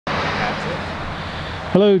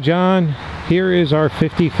Hello, John. Here is our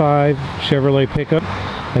 55 Chevrolet pickup.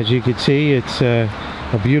 As you can see, it's a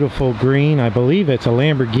beautiful green. I believe it's a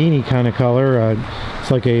Lamborghini kind of color.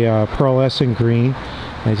 It's like a pearlescent green.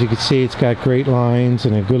 As you can see, it's got great lines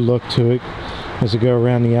and a good look to it as we go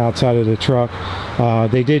around the outside of the truck.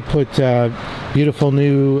 They did put beautiful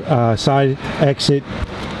new side exit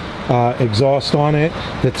exhaust on it.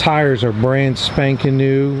 The tires are brand spanking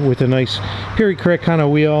new with a nice Puri Correct kind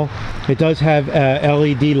of wheel. It does have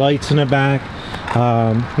LED lights in the back.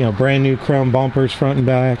 You know, brand new chrome bumpers front and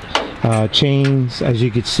back. Chains, as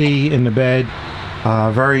you can see in the bed.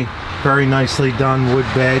 Very nicely done wood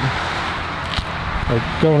bed.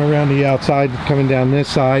 Going around the outside, coming down this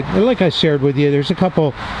side, and like I shared with you, there's a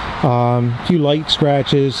couple few light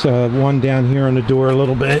scratches, one down here on the door a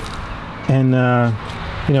little bit, and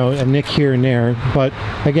you know, a nick here and there. But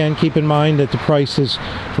again, keep in mind that the price is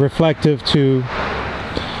reflective to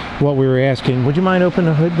what we were asking. Would you mind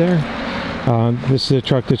opening the hood there? This is a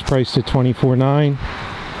truck that's priced at $24,900,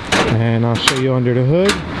 and I'll show you under the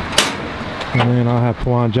hood, and then I'll have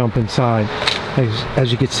Pawan jump inside.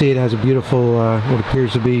 As you can see, it has a beautiful, what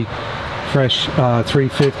appears to be fresh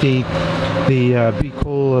 350. The Be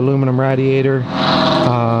Cool aluminum radiator,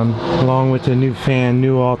 along with the new fan,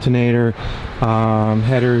 new alternator,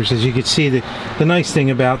 headers. As you can see, the nice thing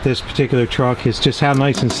about this particular truck is just how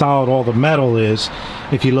nice and solid all the metal is.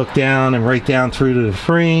 If you look down and right down through to the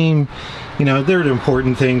frame, you know, they're the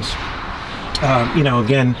important things. You know,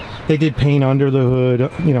 again, they did paint under the hood,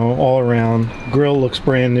 you know, all around. Grill looks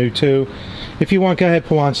brand new too. If you want, go ahead,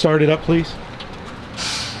 Pawan, start it up, please.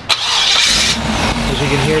 As you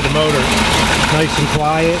can hear the motor, nice and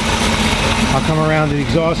quiet. I'll come around to the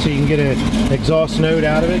exhaust so you can get an exhaust note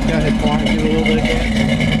out of it. Go ahead, Pawan, do a little bit again.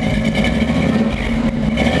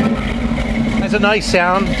 Has a nice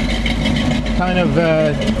sound. Kind of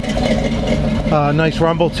nice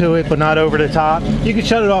rumble to it, but not over the top. You can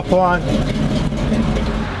shut it off, Pawan.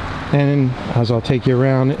 And as I'll take you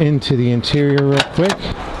around into the interior real quick.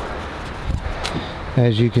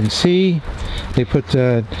 As you can see, they put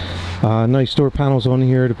nice door panels on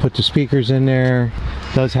here to put the speakers in there.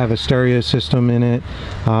 Does have a stereo system in it.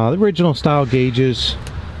 The original style gauges,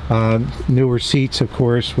 newer seats, of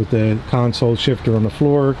course, with the console shifter on the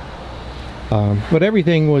floor. But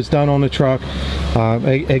everything was done on the truck.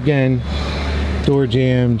 Again, door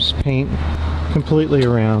jambs, paint completely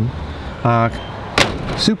around.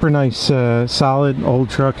 Super nice, solid old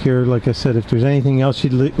truck here. Like I said, if there's anything else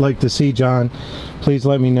you'd like to see, John, please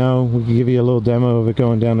let me know. We can give you a little demo of it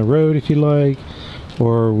going down the road if you like,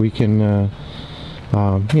 or we can you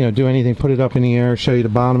know, do anything, put it up in the air, show you the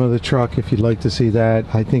bottom of the truck if you'd like to see that.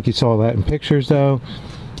 I think you saw that in pictures though.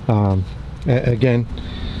 Again,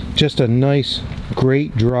 just a nice,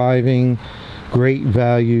 great driving, great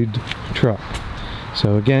valued truck.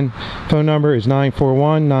 So again, phone number is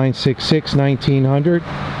 941-966-1900.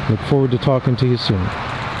 Look forward to talking to you soon.